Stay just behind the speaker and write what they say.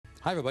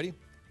Hi everybody,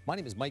 my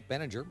name is Mike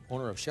Benninger,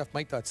 owner of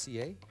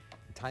ChefMike.ca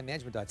and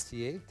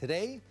TimeManagement.ca.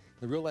 Today, in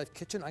the Real Life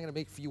Kitchen, I'm going to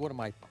make for you one of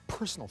my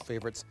personal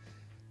favorites,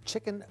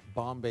 Chicken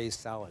Bombay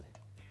Salad.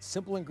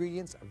 Simple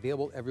ingredients,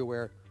 available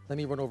everywhere. Let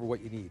me run over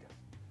what you need.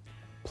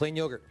 Plain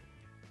yogurt.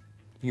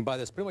 You can buy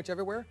this pretty much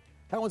everywhere.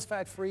 That one's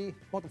fat-free.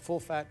 Want the full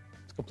fat,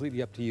 it's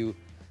completely up to you.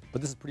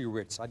 But this is pretty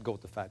rich, so I'd go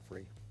with the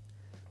fat-free.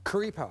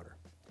 Curry powder.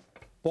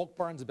 Bulk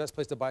Barn's the best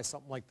place to buy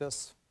something like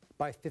this.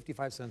 Buy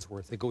 55 cents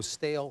worth. It goes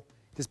stale.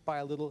 Just buy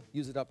a little,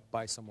 use it up,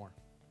 buy some more.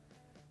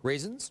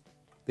 Raisins,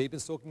 they've been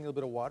soaking in a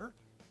little bit of water.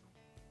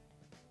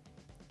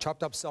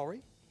 Chopped up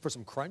celery for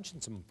some crunch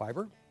and some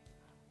fiber.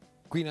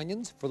 Green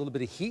onions for a little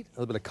bit of heat, a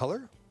little bit of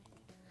color.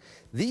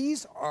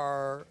 These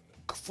are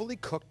fully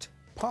cooked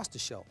pasta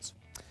shells.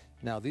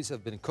 Now these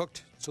have been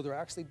cooked, so they're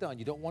actually done.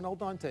 You don't want al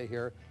dente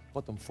here. You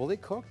want them fully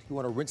cooked. You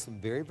want to rinse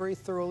them very, very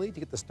thoroughly to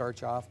get the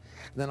starch off.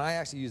 And then I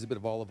actually use a bit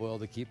of olive oil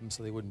to keep them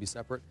so they wouldn't be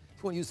separate. If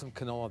you want to use some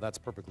canola, that's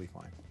perfectly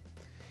fine.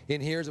 In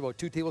here is about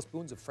 2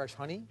 tablespoons of fresh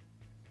honey.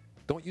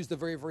 Don't use the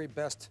very, very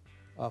best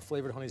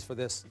flavored honeys for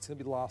this. It's going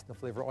to be lost in the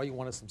flavor. All you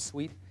want is some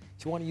sweet.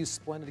 If you want to use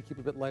Splenda to keep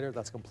it a bit lighter,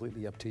 that's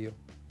completely up to you.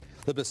 A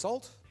little bit of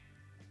salt,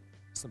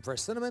 some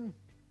fresh cinnamon,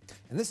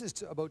 and this is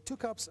about 2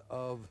 cups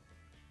of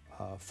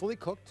fully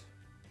cooked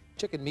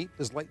chicken meat.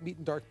 There's light meat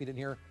and dark meat in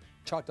here,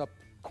 chopped up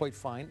quite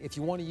fine. If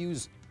you want to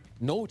use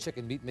no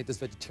chicken meat, make this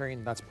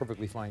vegetarian, that's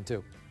perfectly fine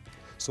too.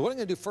 So what I'm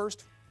going to do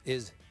first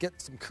is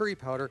get some curry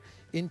powder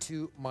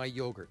into my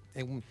yogurt.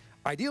 And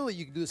ideally,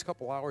 you can do this a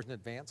couple hours in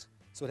advance,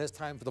 so it has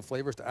time for the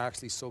flavors to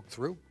actually soak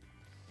through.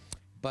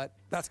 But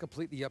that's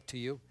completely up to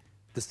you.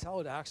 The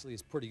salad actually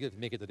is pretty good if you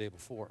make it the day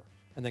before,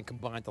 and then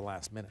combine at the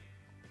last minute.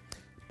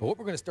 But what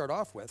we're going to start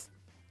off with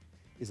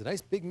is a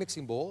nice big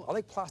mixing bowl. I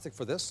like plastic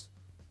for this.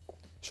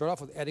 Start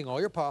off with adding all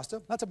your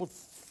pasta. That's about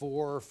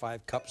 4 or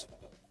 5 cups.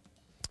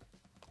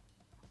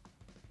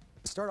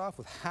 Start off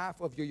with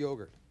half of your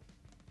yogurt.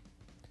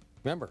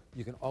 Remember,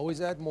 you can always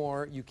add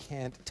more. You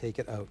can't take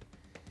it out.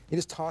 You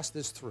just toss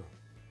this through.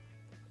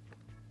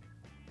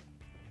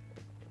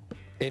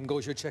 In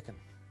goes your chicken.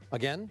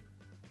 Again,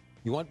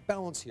 you want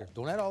balance here.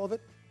 Don't add all of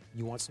it.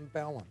 You want some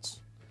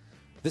balance.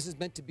 This is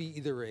meant to be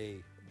either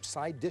a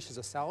side dish as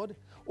a salad,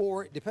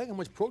 or depending on how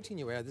much protein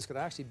you add, this could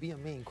actually be a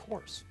main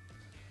course.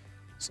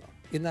 So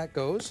in that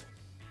goes.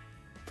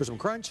 For some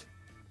crunch,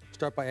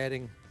 start by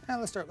adding,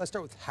 let's start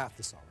with half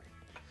the celery.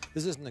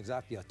 This isn't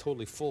exactly a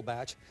totally full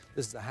batch.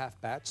 This is a half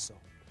batch, so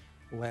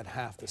we'll add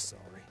half the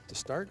celery to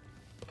start.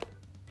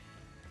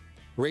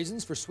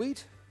 Raisins for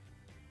sweet.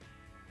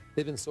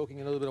 They've been soaking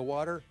in a little bit of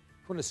water.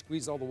 If you want to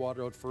squeeze all the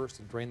water out first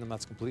and drain them,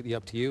 that's completely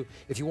up to you.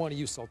 If you want to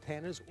use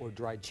sultanas or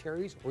dried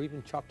cherries or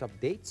even chopped up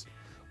dates,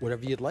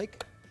 whatever you'd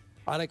like.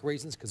 I like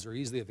raisins because they're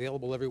easily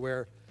available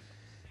everywhere.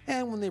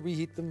 And when they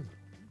reheat them,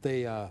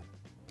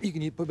 you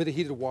can put a bit of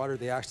heated water.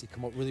 They actually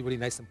come out really, really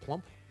nice and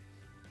plump.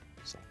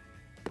 So.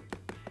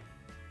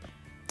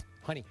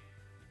 Honey.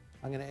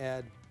 I'm going to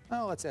add,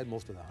 let's add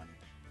most of the honey,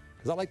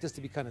 because I like this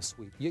to be kind of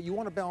sweet. You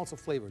want a balance of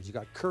flavors. You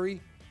got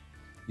curry,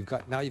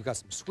 now you've got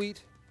some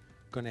sweet,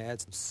 going to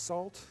add some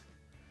salt,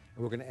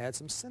 and we're going to add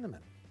some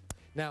cinnamon.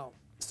 Now,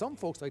 some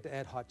folks like to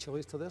add hot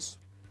chilies to this.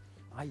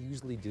 I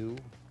usually do,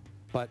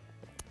 but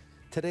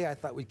today I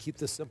thought we'd keep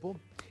this simple.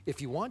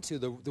 If you want to,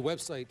 the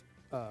website,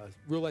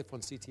 Real Life on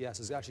CTS,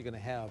 is actually going to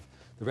have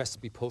the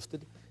recipe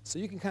posted, so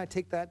you can kind of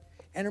take that.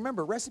 And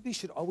remember, recipes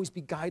should always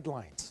be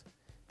guidelines.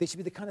 They should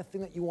be the kind of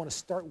thing that you want to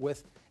start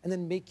with and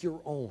then make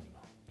your own.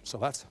 So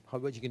that's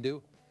what you can do.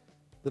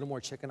 A little more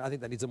chicken. I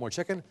think that needs a little more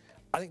chicken.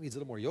 I think it needs a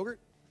little more yogurt.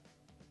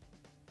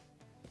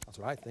 That's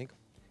what I think.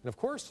 And of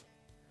course,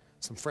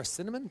 some fresh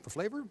cinnamon for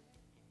flavor.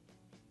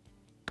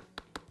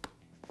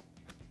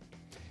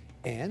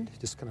 And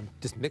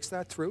just mix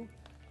that through.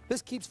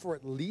 This keeps for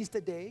at least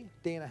a day,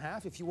 day and a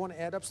half. If you want to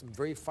add up some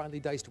very finely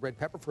diced red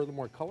pepper for a little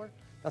more color,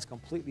 that's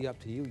completely up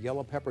to you.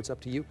 Yellow pepper, it's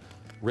up to you.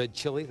 Red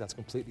chili, that's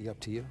completely up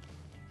to you.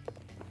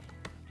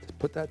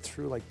 Put that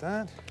through like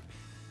that.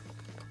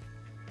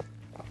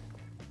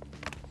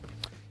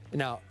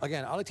 Now,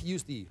 again, I like to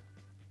use the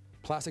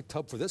plastic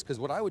tub for this, because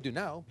what I would do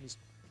now is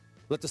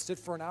let this sit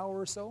for an hour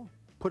or so,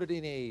 put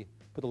a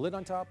lid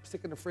on top,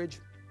 stick it in the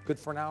fridge, good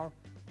for an hour.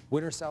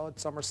 Winter salad,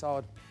 summer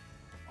salad,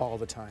 all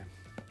the time.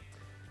 A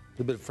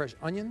little bit of fresh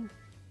onion.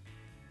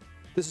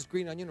 This is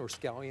green onion or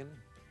scallion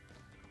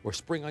or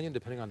spring onion,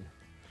 depending on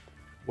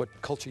what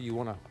culture you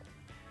want to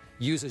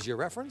use as your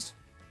reference.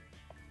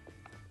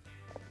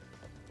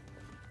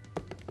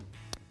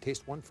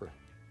 Taste one for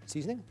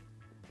seasoning.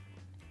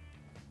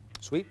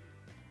 Sweet,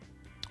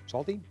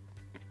 salty.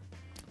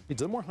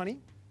 Needs a little more honey.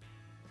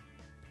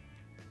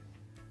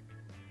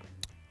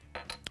 A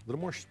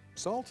little more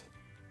salt.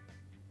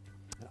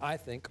 And I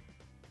think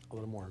a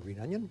little more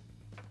green onion.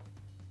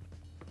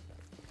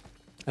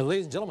 And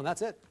ladies and gentlemen,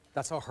 that's it.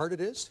 That's how hard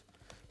it is.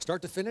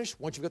 Start to finish,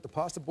 once you've got the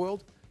pasta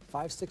boiled,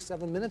 5, 6,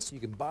 7 minutes. You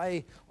can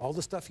buy all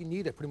the stuff you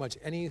need at pretty much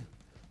any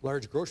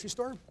large grocery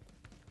store.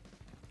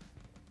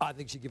 I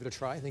think you should give it a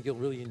try. I think you'll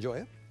really enjoy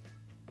it.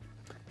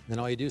 Then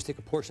all you do is take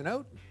a portion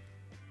out,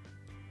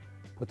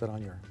 put that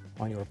on your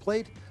on your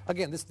plate.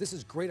 Again, this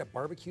is great at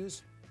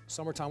barbecues,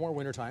 summertime or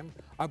wintertime.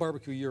 I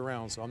barbecue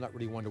year-round, so I'm not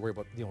really one to worry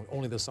about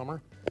only the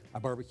summer. I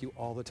barbecue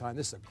all the time.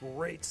 This is a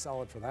great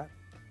salad for that.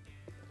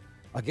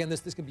 Again,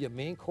 this can be a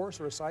main course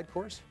or a side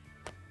course,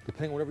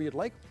 depending on whatever you'd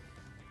like.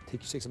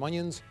 Take some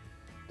onions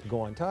to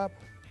go on top.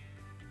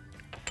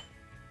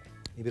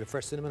 Maybe a bit of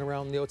fresh cinnamon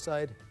around the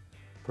outside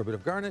for a bit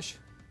of garnish.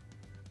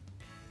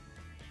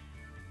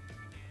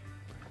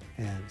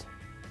 And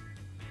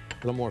a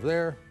little more of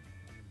there.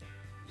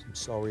 Some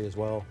celery as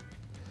well.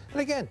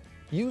 And again,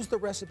 use the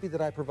recipe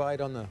that I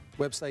provide on the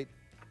website.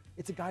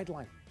 It's a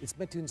guideline. It's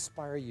meant to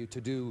inspire you to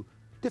do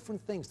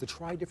different things, to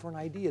try different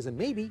ideas, and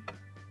maybe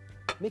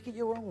make it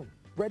your own.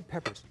 Red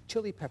peppers,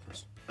 chili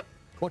peppers. If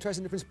you want to try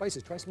some different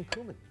spices, try some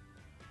cumin.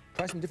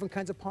 Try some different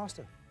kinds of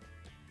pasta.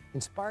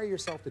 Inspire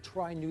yourself to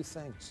try new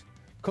things.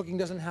 Cooking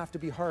doesn't have to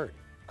be hard.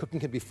 Cooking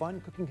can be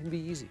fun, cooking can be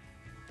easy.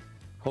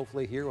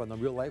 Hopefully here on The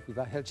Real Life, we've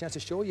had a chance to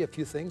show you a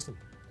few things and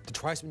to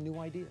try some new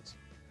ideas.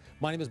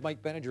 My name is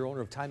Mike Benninger, owner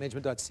of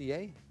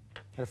TimeManagement.ca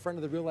and a friend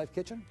of The Real Life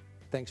Kitchen.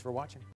 Thanks for watching.